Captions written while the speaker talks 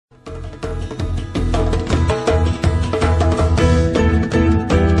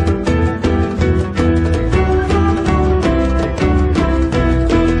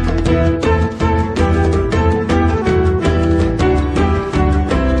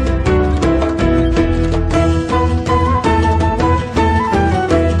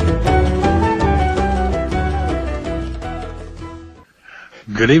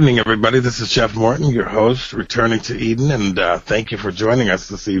Good evening, everybody. This is Jeff Morton, your host, returning to Eden, and thank you for joining us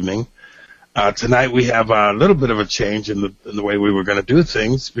this evening. Tonight we have a little bit of a change in the way we were going to do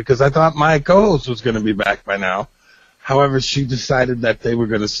things because I thought my co-host was going to be back by now. However, she decided that they were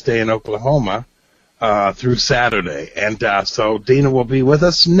going to stay in Oklahoma through Saturday, and so Dina will be with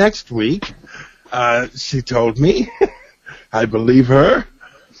us next week. She told me. I believe her.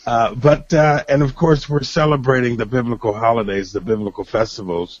 And of course, we're celebrating the biblical holidays, the biblical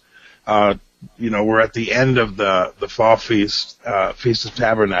festivals. We're at the end of the fall feast, Feast of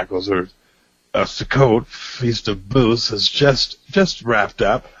Tabernacles, or Sukkot, Feast of Booths, has just wrapped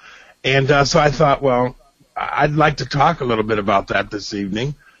up. And so I thought, well, I'd like to talk a little bit about that this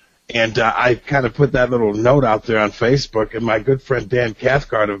evening. And I kind of put that little note out there on Facebook, and my good friend Dan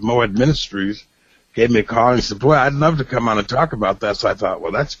Cathcart of Moed Ministries gave me a call and he said, boy, I'd love to come on and talk about that. So I thought,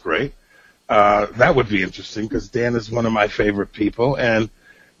 well, that's great. That would be interesting because Dan is one of my favorite people. And,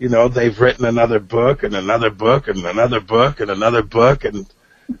 you know, they've written another book and another book and another book and another book. And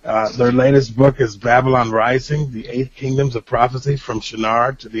their latest book is Babylon Rising, The Eight Kingdoms of Prophecy from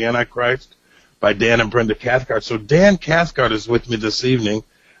Shinar to the Antichrist by Dan and Brenda Cathcart. So Dan Cathcart is with me this evening.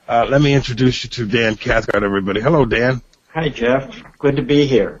 Let me introduce you to Dan Cathcart, everybody. Hello, Dan. Hi, Jeff. Good to be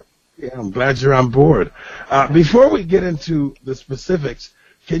here. Yeah, I'm glad you're on board. Before we get into the specifics,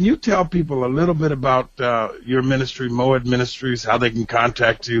 can you tell people a little bit about your ministry, Moed Ministries, how they can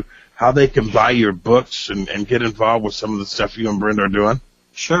contact you, how they can buy your books and get involved with some of the stuff you and Brenda are doing?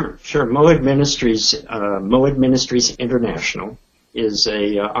 Sure. Moed Ministries International is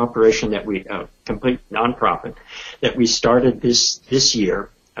a operation that we, complete nonprofit, that we started this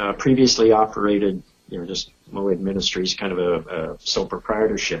year, previously operated, just Moed Ministries, kind of a sole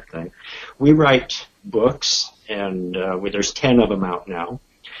proprietorship thing. We write books, and there's 10 of them out now.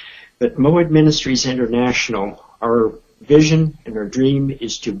 But Moed Ministries International, our vision and our dream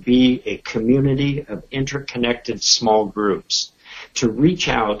is to be a community of interconnected small groups, to reach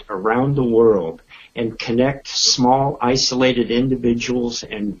out around the world and connect small, isolated individuals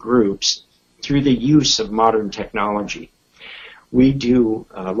and groups through the use of modern technology. We do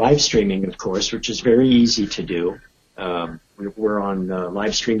live streaming, of course, which is very easy to do. We're on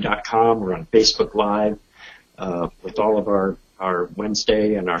livestream.com. We're on Facebook Live with all of our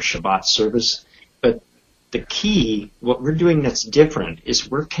Wednesday and our Shabbat service. But the key, what we're doing that's different, is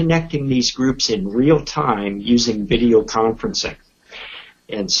we're connecting these groups in real time using video conferencing.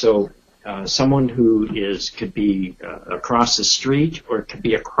 And so someone who could be across the street or it could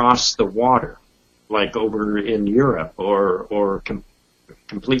be across the water, like over in Europe or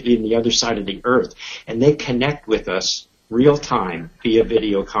completely in the other side of the earth. And they connect with us real time via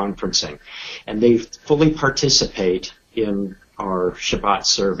video conferencing. And they fully participate in our Shabbat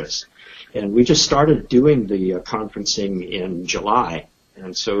service. And we just started doing the conferencing in July.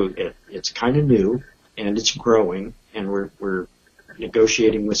 And so it's kind of new and it's growing, and we're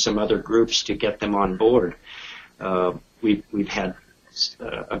negotiating with some other groups to get them on board. We've had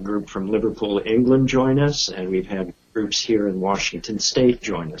a group from Liverpool, England join us, and we've had groups here in Washington State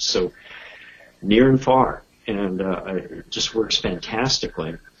join us, so near and far, and it just works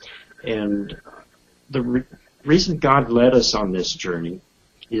fantastically. And the reason God led us on this journey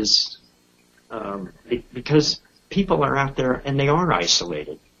is because people are out there and they are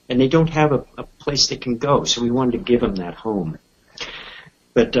isolated, and they don't have a place they can go, so we wanted to give them that home.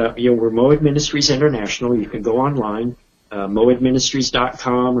 But we're Moed Ministries International. You can go online,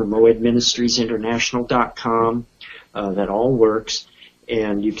 moedministries.com or moedministriesinternational.com. That all works.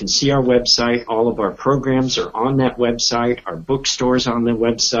 And you can see our website. All of our programs are on that website. Our bookstore's on the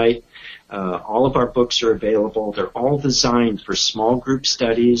website. All of our books are available. They're all designed for small group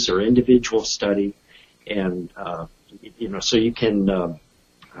studies or individual study. And, so you can,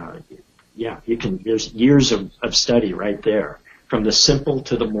 there's years of study right there, from the simple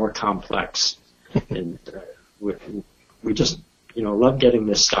to the more complex. And we just, love getting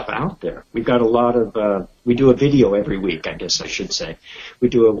this stuff out there. We've got a lot of, we do a video every week, I guess I should say. We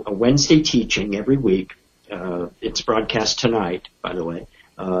do a Wednesday teaching every week. It's broadcast tonight, by the way,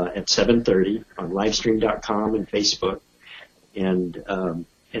 at 7:30 on livestream.com and Facebook. And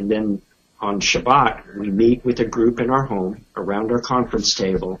then on Shabbat, we meet with a group in our home around our conference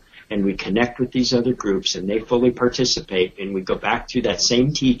table, and we connect with these other groups, and they fully participate, and we go back through that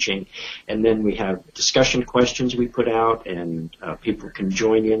same teaching, and then we have discussion questions we put out, and people can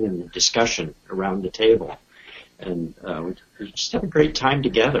join in the discussion around the table. And we just have a great time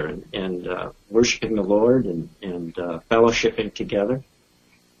together and worshiping the Lord and fellowshipping together.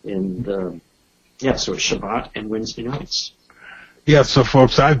 And, so it's Shabbat and Wednesday nights. Yeah, so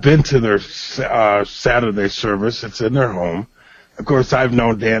folks, I've been to their Saturday service. It's in their home. of course, I've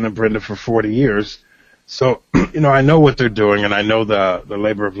known Dan and Brenda for 40 years. So, I know what they're doing, and I know the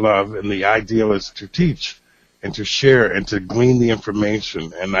labor of love, and the ideal is to teach and to share and to glean the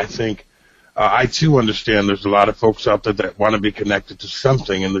information. And I think I, too, understand there's a lot of folks out there that want to be connected to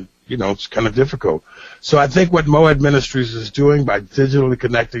something, and, it's kind of difficult. So I think what Moed Ministries is doing by digitally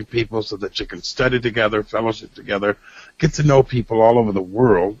connecting people so that you can study together, fellowship together, get to know people all over the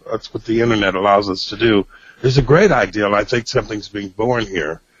world, that's what the Internet allows us to do, is a great ideal. I think something's being born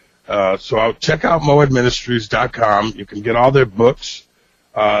here. So I'll check out moedministries.com. You can get all their books.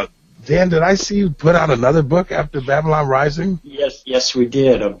 Dan, did I see you put out another book after Babylon Rising? Yes, we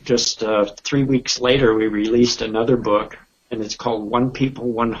did. Just 3 weeks later, we released another book, and it's called One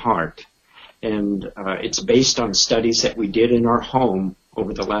People, One Heart. And it's based on studies that we did in our home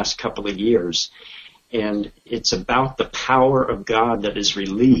over the last couple of years. And it's about the power of God that is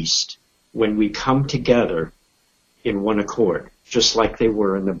released when we come together in one accord, just like they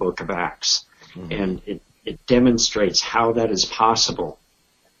were in the book of Acts. Mm-hmm. And it demonstrates how that is possible.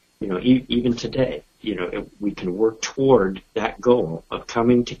 Even today, we can work toward that goal of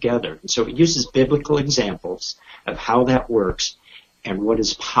coming together. And so it uses biblical examples of how that works and what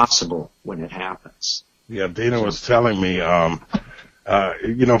is possible when it happens. Yeah, Dana was telling me,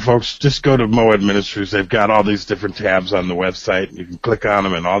 folks, just go to Moed Ministries. They've got all these different tabs on the website. You can click on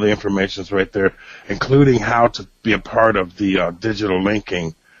them, and all the information's right there, including how to be a part of the digital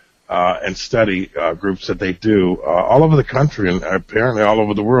linking and study groups that they do all over the country and apparently all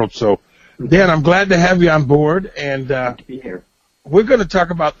over the world. So, Dan, I'm glad to have you on board, and Good to be here. We're going to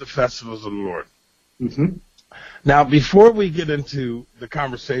talk about the festivals of the Lord. Mm-hmm. Now, before we get into the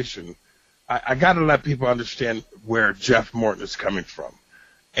conversation, I got to let people understand where Jeff Morton is coming from.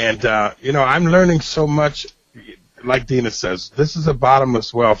 And, I'm learning so much. Like Dina says, this is a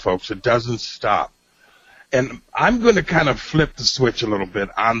bottomless well, folks. It doesn't stop. And I'm going to kind of flip the switch a little bit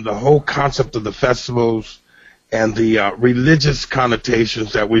on the whole concept of the festivals and the religious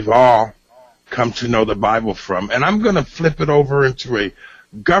connotations that we've all come to know the Bible from. And I'm going to flip it over into a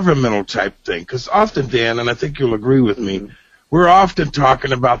governmental type thing. Because often, Dan, and I think you'll agree with me, we're often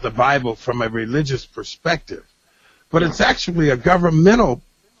talking about the Bible from a religious perspective. But it's actually a governmental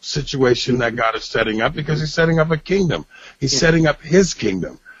situation that God is setting up, because he's setting up a kingdom. He's setting up his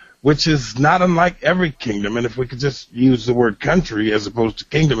kingdom, which is not unlike every kingdom. And if we could just use the word country as opposed to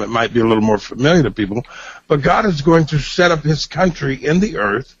kingdom, it might be a little more familiar to people. But God is going to set up his country in the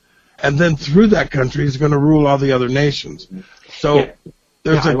earth, and then through that country, he's going to rule all the other nations. So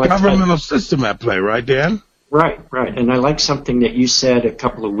there's a governmental system at play, right, Dan? Right. And I like something that you said a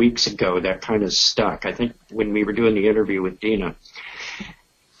couple of weeks ago that kind of stuck. I think when we were doing the interview with Dina,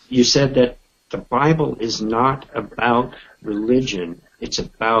 you said that the Bible is not about religion. It's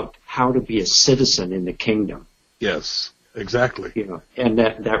about how to be a citizen in the kingdom. Yes, exactly. And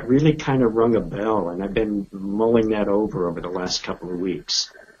that really kind of rung a bell, and I've been mulling that over the last couple of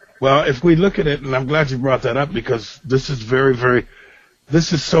weeks. Well, if we look at it, and I'm glad you brought that up, because this is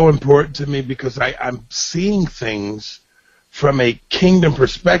this is so important to me, because I'm seeing things from a kingdom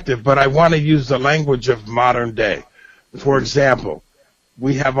perspective, but I want to use the language of modern day. For example,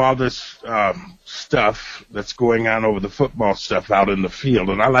 we have all this stuff that's going on over the football stuff out in the field,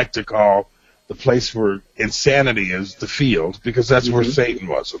 and I like to call the place where insanity is the field, because that's where Satan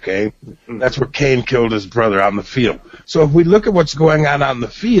was, okay? That's where Cain killed his brother out in the field. So if we look at what's going on out in the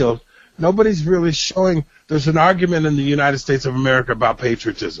field, nobody's really showing. There's an argument in the United States of America about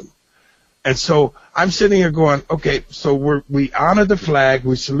patriotism. And so I'm sitting here going, okay, so we honor the flag,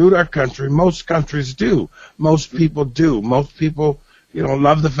 we salute our country. Most countries do. Most people do. Most people,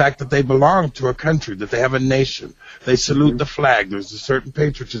 love the fact that they belong to a country, that they have a nation. They salute the flag. There's a certain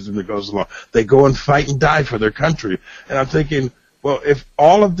patriotism that goes along. They go and fight and die for their country. And I'm thinking, well, if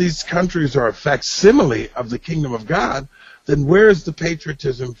all of these countries are a facsimile of the kingdom of God, then where is the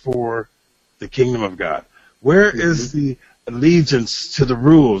patriotism for the kingdom of God? Where is the allegiance to the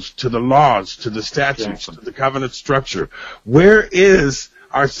rules, to the laws, to the statutes, to the covenant structure? Where is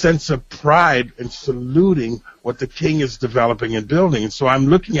our sense of pride in saluting what the king is developing and building? And so I'm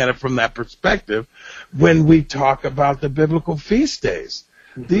looking at it from that perspective when we talk about the biblical feast days.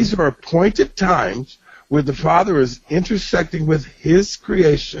 These are appointed times where the Father is intersecting with his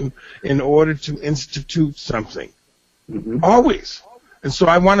creation in order to institute something. Always. And so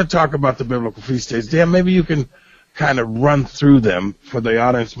I want to talk about the biblical feast days. Dan, maybe you can kind of run through them for the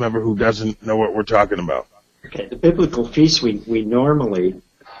audience member who doesn't know what we're talking about. Okay, the biblical feasts, we normally,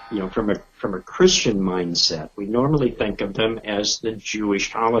 from a Christian mindset, we normally think of them as the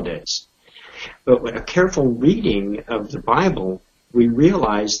Jewish holidays. But with a careful reading of the Bible, we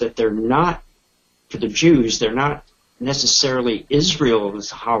realize that they're not, for the Jews, they're not necessarily Israel's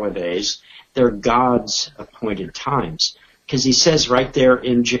holidays. They're God's appointed times. Because he says right there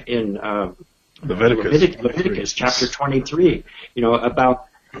in Leviticus chapter 23, about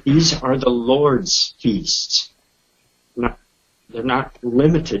these are the Lord's feasts. They're not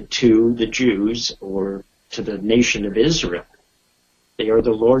limited to the Jews or to the nation of Israel. They are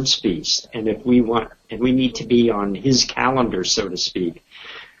the Lord's feast. And we need to be on his calendar, so to speak.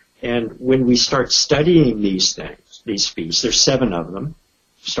 And when we start studying these feasts, there's 7 of them,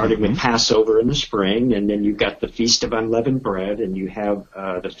 starting with Passover in the spring, and then you've got the Feast of Unleavened Bread, and you have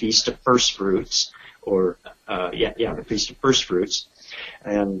the Feast of First Fruits, the Feast of First Fruits.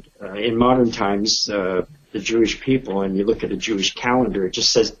 And in modern times, the Jewish people, and you look at a Jewish calendar, it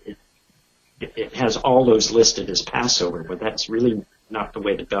just says it has all those listed as Passover, but that's really not the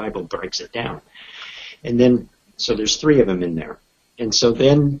way the Bible breaks it down. And then, so there's 3 of them in there. And so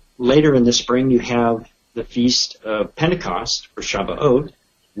then later in the spring, you have the Feast of Pentecost, or Shavuot,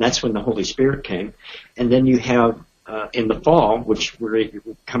 and that's when the Holy Spirit came. And then you have, in the fall, which we're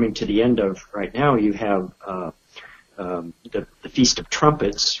coming to the end of right now, you have the Feast of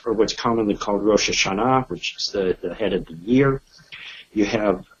Trumpets, or what's commonly called Rosh Hashanah, which is the head of the year. You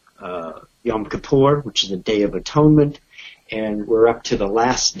have Yom Kippur, which is the Day of Atonement, and we're up to the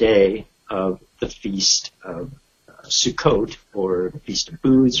last day of the Feast of Sukkot, or the Feast of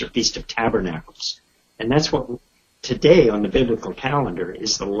Booths, or Feast of Tabernacles. And that's what today on the biblical calendar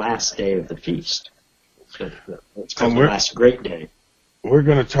is the last day of the feast. It's called the last great day. We're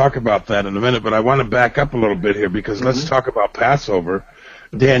going to talk about that in a minute, but I want to back up a little bit here because let's talk about Passover.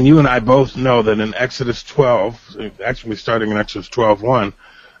 Dan, you and I both know that in Exodus 12, actually starting in Exodus 12:1,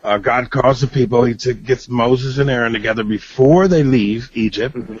 God calls the people. He gets Moses and Aaron together before they leave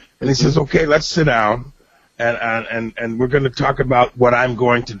Egypt, and he says, "Okay, let's sit down, and we're going to talk about what I'm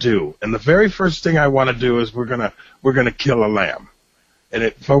going to do." And the very first thing I want to do is we're going to kill a lamb.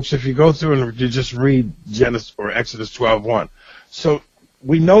 And folks, if you go through and you just read Genesis or Exodus 12:1, so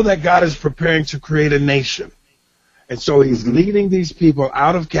we know that God is preparing to create a nation. And so he's leading these people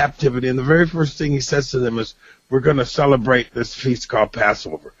out of captivity. And the very first thing he says to them is, we're going to celebrate this feast called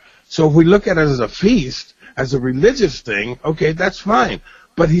Passover. So if we look at it as a feast, as a religious thing, okay, that's fine.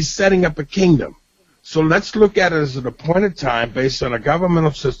 But he's setting up a kingdom. So let's look at it as an appointed time based on a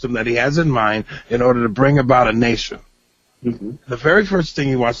governmental system that he has in mind in order to bring about a nation. The very first thing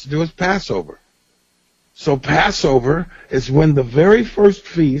he wants to do is Passover. So Passover is when the very first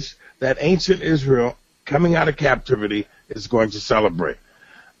feast that ancient Israel, coming out of captivity, is going to celebrate.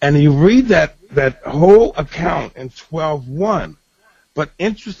 And you read that whole account in 12:1. But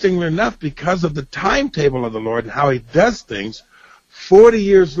interestingly enough, because of the timetable of the Lord and how he does things, 40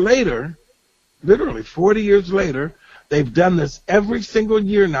 years later, literally 40 years later, they've done this every single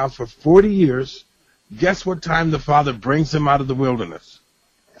year now for 40 years. Guess what time the Father brings them out of the wilderness?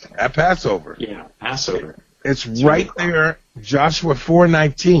 At Passover. Yeah, Passover. It's right there, Joshua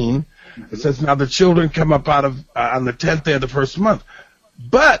 4:19. It says, now the children come up out of on the 10th day of the first month.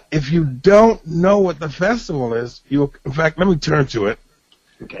 But if you don't know what the festival is, in fact, let me turn to it.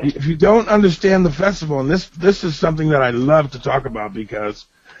 Okay. If you don't understand the festival, and this is something that I love to talk about because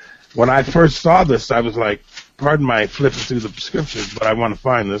when I first saw this, I was like, pardon my flipping through the scriptures, but I want to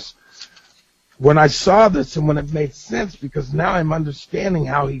find this. When I saw this and when it made sense, because now I'm understanding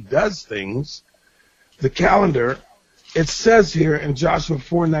how he does things, the calendar, it says here in Joshua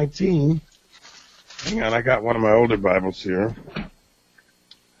 4:19, hang on, I got one of my older Bibles here.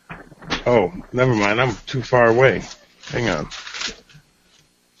 Oh, never mind, I'm too far away. Hang on.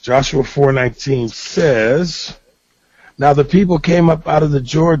 Joshua 4:19 says, now the people came up out of the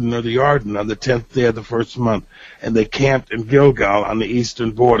Jordan or the Jordan on the 10th day of the first month, and they camped in Gilgal on the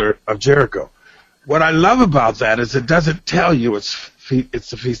eastern border of Jericho. What I love about that is it doesn't tell you it's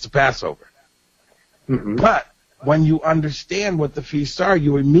the Feast of Passover. But when you understand what the feasts are,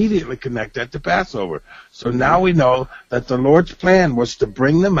 you immediately connect that to Passover. So now we know that the Lord's plan was to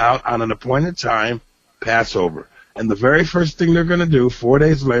bring them out on an appointed time, Passover. And the very first thing they're going to do 4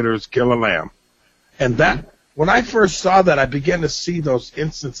 days later is kill a lamb. And that, when I first saw that, I began to see those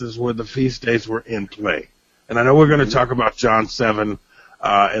instances where the feast days were in play. And I know we're going to talk about John 7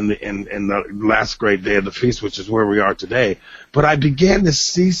 in the last great day of the feast, which is where we are today. But I began to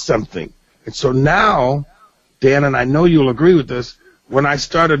see something. And so now, Dan, and I know you'll agree with this, when I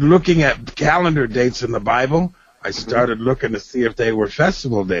started looking at calendar dates in the Bible, I started looking to see if they were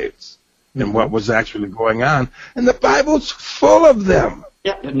festival dates and what was actually going on. And the Bible's full of them.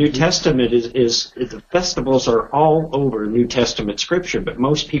 Yeah, the New Testament is the festivals are all over New Testament scripture, but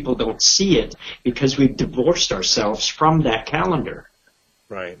most people don't see it because we've divorced ourselves from that calendar.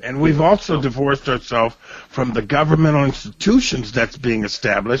 Right. And we've also divorced ourselves from the governmental institutions that's being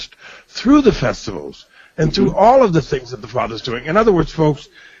established through the festivals and through all of the things that the Father's doing. In other words, folks,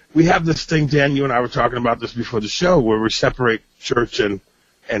 we have this thing, Dan, you and I were talking about this before the show, where we separate church and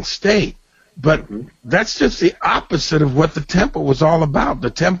state. But that's just the opposite of what the temple was all about. The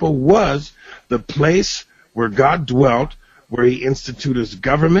temple was the place where God dwelt, where he instituted his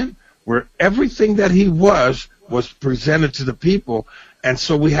government, where everything that he was presented to the people. And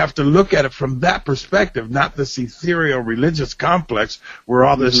so we have to look at it from that perspective, not this ethereal religious complex where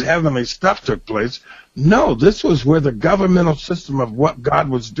all this heavenly stuff took place. No, this was where the governmental system of what God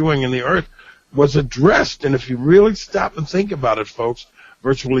was doing in the earth was addressed. And if you really stop and think about it, folks,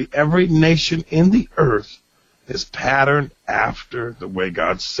 virtually every nation in the earth is patterned after the way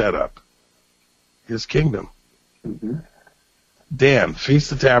God set up his kingdom. Dan,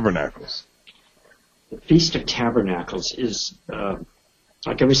 Feast of Tabernacles. The Feast of Tabernacles is,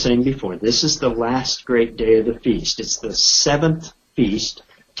 like I was saying before, this is the last great day of the feast. It's the 7th feast,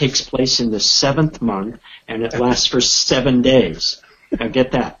 takes place in the 7th month, and it lasts for 7 days. Now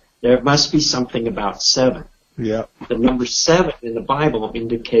get that. There must be something about 7. Yeah. The number 7 in the Bible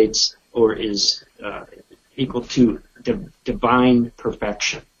indicates or is equal to divine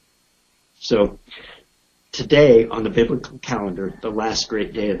perfection. So today on the biblical calendar, the last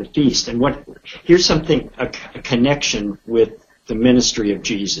great day of the feast. And here's something, a connection with the ministry of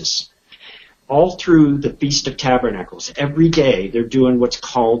Jesus. All through the Feast of Tabernacles, every day they're doing what's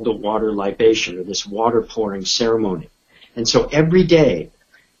called the water libation, or this water pouring ceremony. And so every day,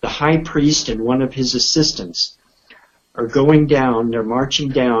 the high priest and one of his assistants are going down, they're marching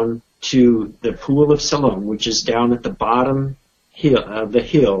down to the Pool of Siloam, which is down at the bottom of the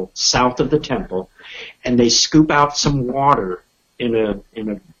hill south of the temple, and they scoop out some water in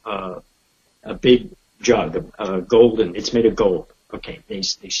a big jug, golden. It's made of gold. Okay, they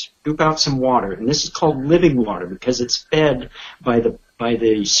scoop out some water, and this is called living water because it's fed by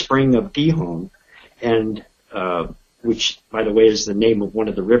the spring of Gihon, and which, by the way, is the name of one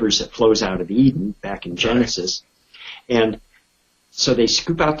of the rivers that flows out of Eden back in Genesis. And so they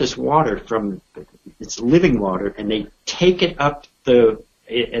scoop out this water from, it's living water, and they take it up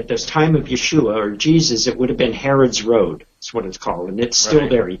at this time of Yeshua or Jesus, it would have been Herod's Road. That's what it's called, and it's still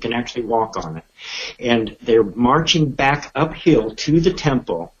there. You can actually walk on it. And they're marching back uphill to the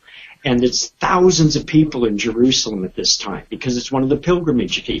temple, and it's thousands of people in Jerusalem at this time because it's one of the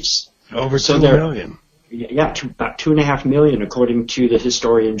pilgrimage feasts. Over 2 million. Yeah, about 2.5 million, according to the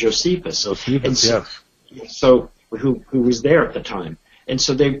historian Josephus. Yes. So who was there at the time? And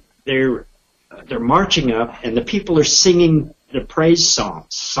so they're marching up, and the people are singing the praise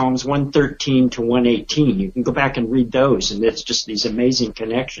psalms, Psalms 113 to 118. You can go back and read those, and it's just these amazing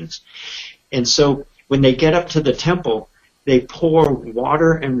connections. And so when they get up to the temple, they pour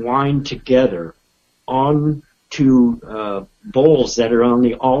water and wine together onto bowls that are on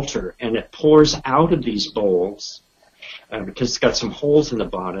the altar, and it pours out of these bowls because it's got some holes in the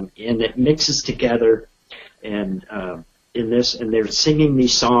bottom, and it mixes together. And in this, and they're singing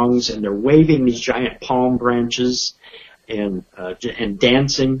these songs, and they're waving these giant palm branches, and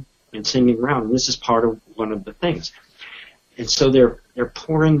dancing and singing around. And this is part of one of the things. And so they're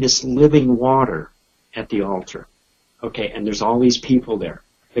pouring this living water at the altar. Okay, and there's all these people there.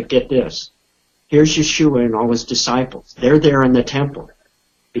 But get this. Here's Yeshua and all his disciples. They're there in the temple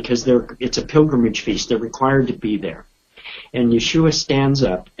because it's a pilgrimage feast. They're required to be there. And Yeshua stands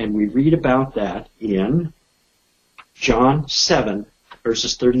up, and we read about that in John 7,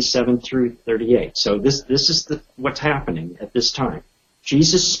 verses 37 through 38. So this is what's happening at this time.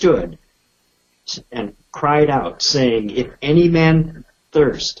 Jesus stood and cried out, saying, "If any man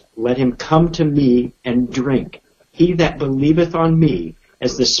thirst, let him come to me and drink. He that believeth on me,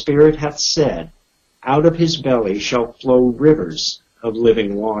 as the Spirit hath said, out of his belly shall flow rivers of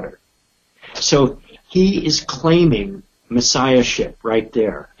living water." So he is claiming messiahship right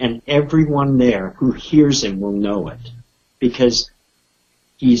there, and everyone there who hears him will know it, because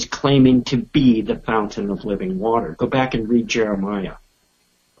he's claiming to be the fountain of living water. Go back and read Jeremiah.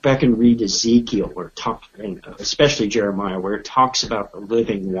 Go back and read Ezekiel, and especially Jeremiah, where it talks about the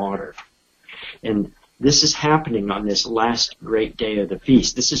living water. And this is happening on this last great day of the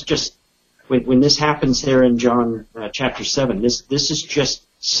feast. This is just, when this happens there in John chapter 7, this is just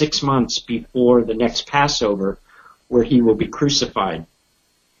 6 months before the next Passover, where he will be crucified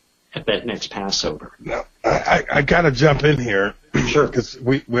at that next Passover. Now, I got to jump in here. Sure. Because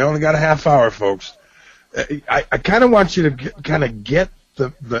we only got a half hour, folks. I kind of want you to kind of get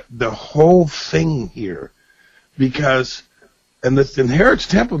the whole thing here. Because in Herod's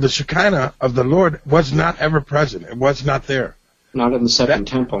temple, the Shekinah of the Lord was not ever present. It was not there. Not in the second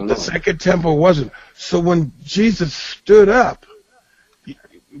temple, no. The second temple wasn't. So when Jesus stood up,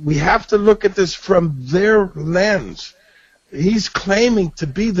 we have to look at this from their lens. He's claiming to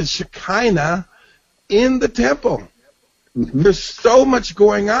be the Shekinah in the temple. Mm-hmm. There's so much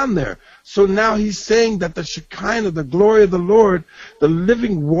going on there. So now he's saying that the Shekinah, the glory of the Lord, the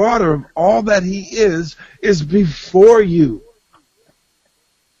living water of all that he is before you.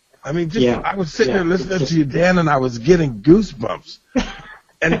 I mean, I was sitting there listening to you, Dan, and I was getting goosebumps.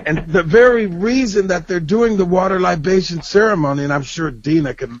 And the very reason that they're doing the water libation ceremony, and I'm sure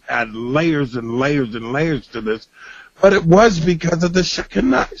Dina can add layers and layers and layers to this, but it was because of the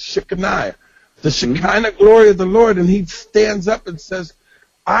Shekinah, the Shekinah glory of the Lord, and he stands up and says,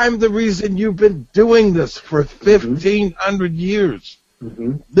 I'm the reason you've been doing this for 1,500 years.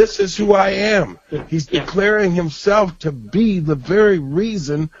 Mm-hmm. This is who I am. He's declaring himself to be the very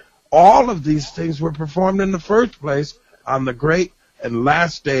reason all of these things were performed in the first place on the great and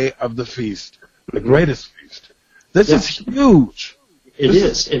last day of the feast, the greatest feast. This is huge. It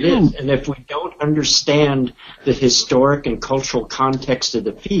is. And if we don't understand the historic and cultural context of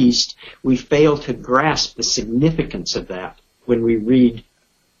the feast, we fail to grasp the significance of that when we read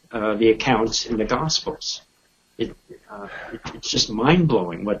the accounts in the Gospels. It's just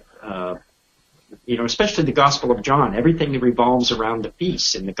mind-blowing what, especially the Gospel of John. Everything that revolves around the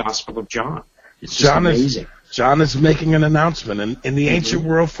feast in the Gospel of John. It's just amazing. John is making an announcement. In the ancient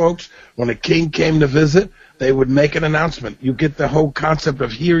world, folks, when a king came to visit, they would make an announcement. You get the whole concept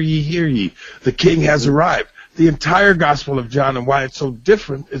of hear ye, hear ye. The king has arrived. The entire Gospel of John, and why it's so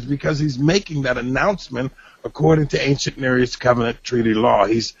different, is because he's making that announcement according to ancient Near East covenant treaty law.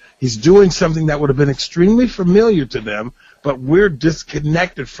 He's doing something that would have been extremely familiar to them, but we're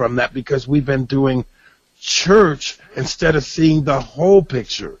disconnected from that because we've been doing church instead of seeing the whole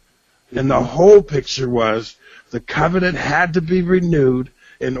picture. And the whole picture was the covenant had to be renewed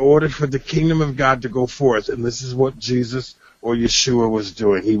in order for the kingdom of God to go forth. And this is what Jesus or Yeshua was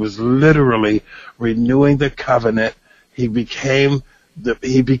doing. He was literally renewing the covenant. He became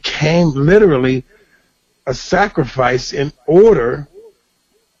literally a sacrifice in order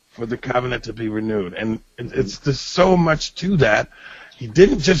for the covenant to be renewed. And there's so much to that. He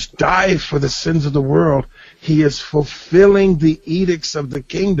didn't just die for the sins of the world. He is fulfilling the edicts of the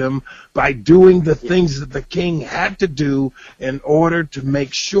kingdom by doing the things that the king had to do in order to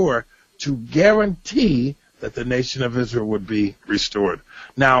make sure, to guarantee that the nation of Israel would be restored.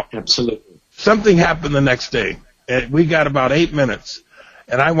 Now, absolutely, something happened the next day. And we got about 8 minutes.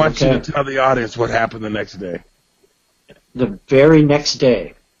 And I want you to tell the audience what happened the next day. The very next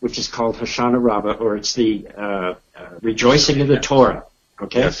day, which is called Hoshana Rabbah, or it's the rejoicing of the Torah.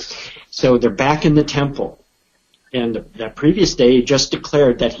 Okay? Yes. So they're back in the temple. And that previous day, he just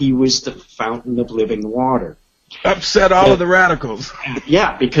declared that he was the fountain of living water. Upset all of the radicals.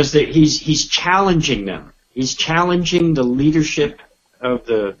 Yeah, because he's challenging them. He's challenging the leadership of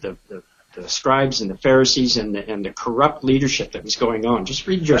the scribes and the Pharisees and the corrupt leadership that was going on. Just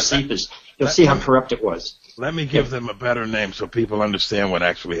read Josephus. You'll see how corrupt it was. Let me give them a better name so people understand what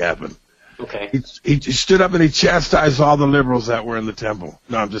actually happened. Okay. He stood up and he chastised all the liberals that were in the temple.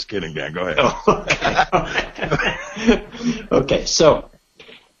 No, I'm just kidding, Dan. Go ahead. Oh, okay. Okay, so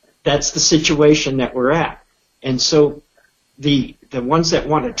that's the situation that we're at. And so the ones that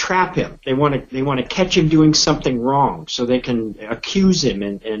want to trap him, they want to catch him doing something wrong so they can accuse him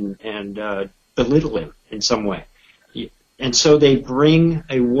and belittle him in some way. And so they bring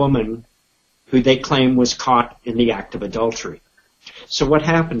a woman who they claim was caught in the act of adultery. So what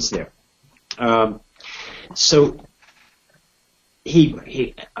happens there? So I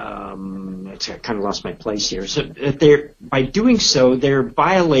kind of lost my place here. So by doing so, they're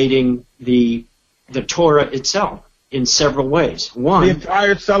violating the Torah itself in several ways. One, the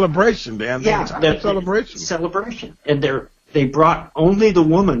entire celebration, Dan. The entire celebration. Celebration. And they brought only the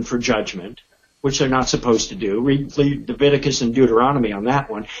woman for judgment, which they're not supposed to do. Read Leviticus and Deuteronomy on that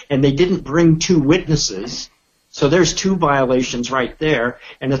one. And they didn't bring two witnesses. So there's two violations right there.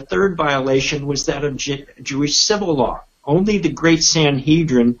 And a third violation was that of Jewish civil law. Only the great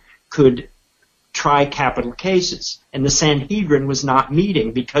Sanhedrin could try capital cases. And the Sanhedrin was not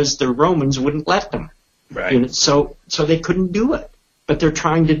meeting because the Romans wouldn't let them. Right. And so they couldn't do it. But they're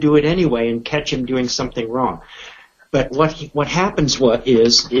trying to do it anyway and catch him doing something wrong. But what happens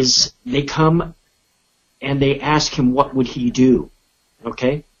is they come and they ask him what would he do.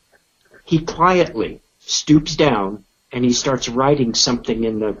 Okay? He quietly stoops down and he starts writing something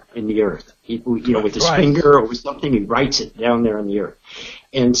in the earth. With his finger or with something, he writes it down there on the earth.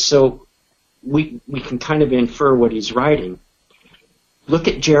 And so we can kind of infer what he's writing. Look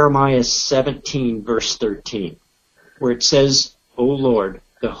at Jeremiah 17, verse 13, where it says, O Lord,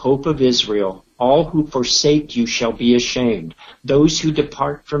 the hope of Israel. All who forsake you shall be ashamed. Those who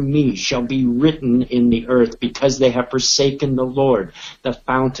depart from me shall be written in the earth, because they have forsaken the Lord, the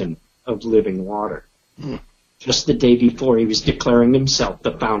fountain of living water. Just the day before, he was declaring himself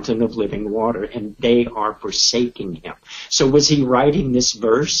the fountain of living water, and they are forsaking him. So was he writing this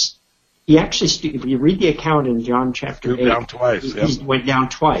verse? He actually, if you read the account in John chapter 8, down twice, he went down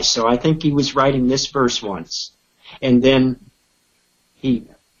twice. So I think he was writing this verse once. And then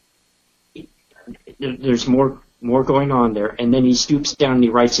there's more going on there. And then he stoops down and he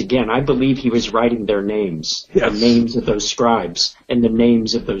writes again. I believe he was writing their names, yes, the names of those scribes and the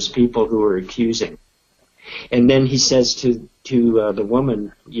names of those people who were accusing. And then he says to the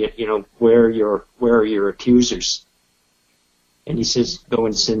woman, where are your accusers? And he says, go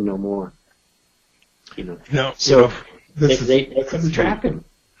and sin no more. They couldn't trap him.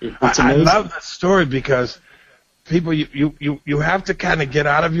 I love that story because people, you have to kind of get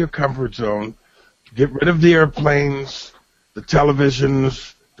out of your comfort zone, get rid of the airplanes, the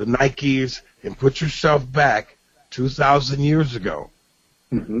televisions, the Nikes, and put yourself back 2,000 years ago.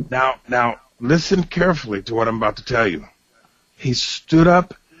 Mm-hmm. Now, listen carefully to what I'm about to tell you. He stood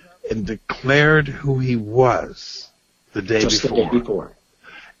up and declared who he was the day before.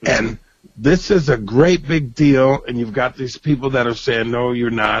 And this is a great big deal, and you've got these people that are saying, no, you're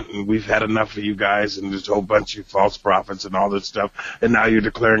not, and we've had enough of you guys, and there's a whole bunch of false prophets and all this stuff, and now you're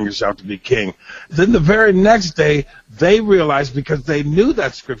declaring yourself to be king. Then the very next day, they realized, because they knew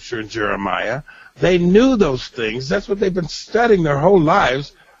that scripture in Jeremiah, they knew those things, that's what they've been studying their whole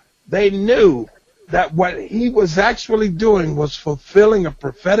lives, they knew that what he was actually doing was fulfilling a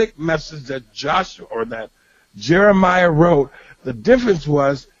prophetic message that Joshua or that Jeremiah wrote. The difference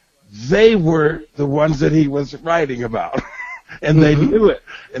was they were the ones that he was writing about, and they knew it.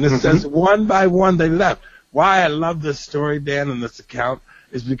 And it says one by one they left. Why I love this story, Dan, and this account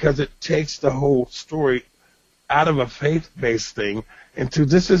is because it takes the whole story out of a faith-based thing into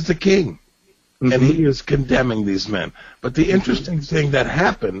this is the king, and he is condemning these men. But the interesting thing that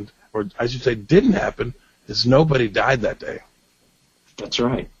happened, or I should say didn't happen, is nobody died that day. That's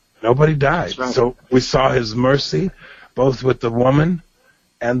right. Nobody died. That's right. So we saw his mercy, both with the woman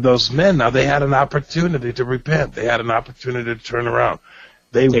and those men. Now, they had an opportunity to repent. They had an opportunity to turn around.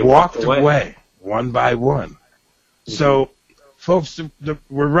 They walked away one by one. So, folks,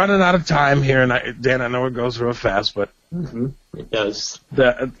 we're running out of time here, and Dan, I know it goes real fast, but it does. Go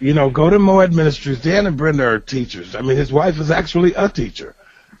to Moed Ministries. Dan and Brenda are teachers. I mean, his wife is actually a teacher.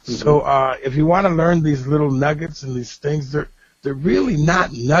 So if you want to learn these little nuggets and these things, they're really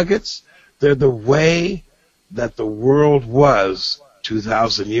not nuggets. They're the way that the world was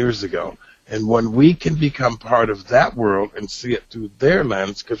 2,000 years ago. And when we can become part of that world and see it through their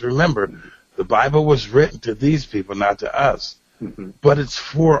lens, because remember, the Bible was written to these people, not to us. But it's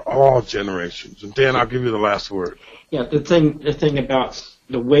for all generations. And Dan, I'll give you the last word. Yeah, the thing about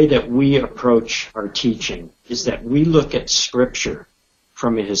the way that we approach our teaching is that we look at Scripture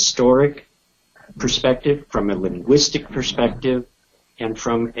from a historic perspective, from a linguistic perspective, and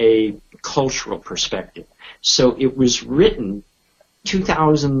from a cultural perspective. So it was written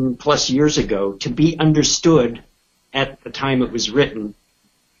 2,000 plus years ago to be understood at the time it was written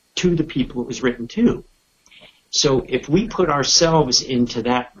to the people it was written to. So if we put ourselves into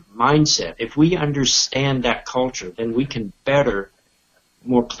that mindset, if we understand that culture, then we can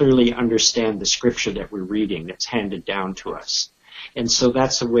more clearly understand the scripture that we're reading that's handed down to us. And so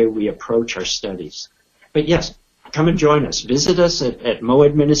that's the way we approach our studies. But yes, come and join us. Visit us at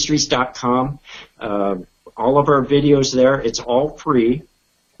moedministries.com. All of our videos there, it's all free.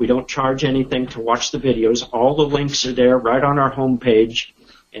 We don't charge anything to watch the videos. All the links are there right on our homepage,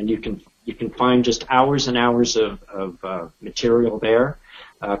 and you can find just hours and hours of material there.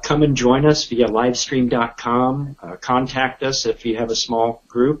 Come and join us via livestream.com. Contact us if you have a small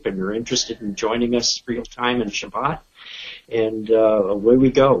group and you're interested in joining us real time in Shabbat. And away we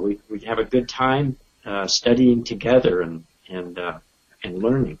go. We have a good time studying together and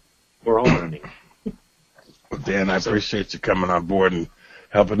learning. We're all learning. Well, Dan, I appreciate you coming on board and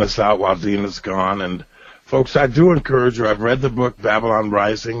helping us out while Dina's gone. And folks, I do encourage you. I've read the book Babylon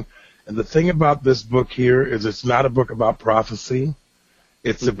Rising, and the thing about this book here is it's not a book about prophecy.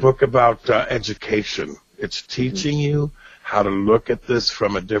 It's a book about education. It's teaching you how to look at this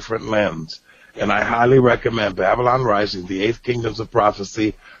from a different lens. And I highly recommend Babylon Rising, the 8 Kingdoms of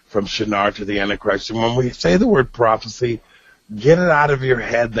Prophecy, from Shinar to the Antichrist. And when we say the word prophecy, get it out of your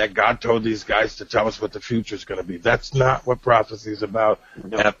head that God told these guys to tell us what the future is going to be. That's not what prophecy is about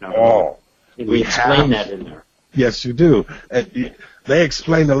at all. And we explain that in there. Yes, you do. And they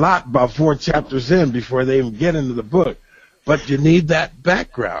explain a lot about 4 chapters in before they even get into the book. but you need that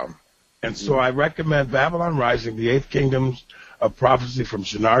background. And so I recommend Babylon Rising, The Eighth Kingdoms of Prophecy from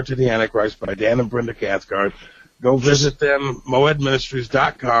Shinar to the Antichrist by Dan and Brenda Cathcart. Go visit them,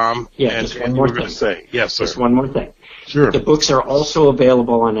 moedministries.com. Yeah, and, just one more thing. Say. Yes, sir. Just one more thing. Sure. The books are also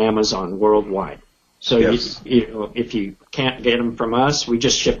available on Amazon worldwide. So yes. if you can't get them from us, we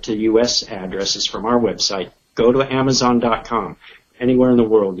just ship to U.S. addresses from our website. Go to Amazon.com. Anywhere in the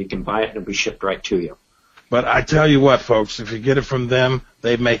world, you can buy it and it'll be shipped right to you. But I tell you what, folks, if you get it from them,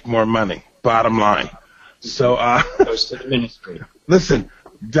 they make more money. Bottom line. So, goes to the ministry. Listen,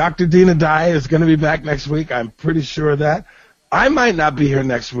 Dr. Dina Dye is going to be back next week. I'm pretty sure of that. I might not be here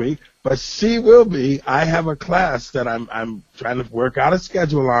next week, but she will be. I have a class that I'm trying to work out a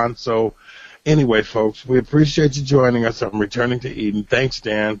schedule on. So, anyway, folks, we appreciate you joining us. I'm returning to Eden. Thanks,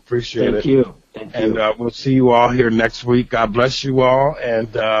 Dan. Appreciate it. Thank you. Thank you. And we'll see you all here next week. God bless you all.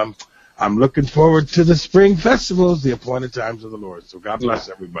 And I'm looking forward to the spring festivals, the appointed times of the Lord. So God bless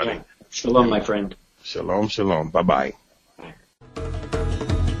everybody. Yeah. Shalom, my friend. Shalom, shalom. Bye-bye.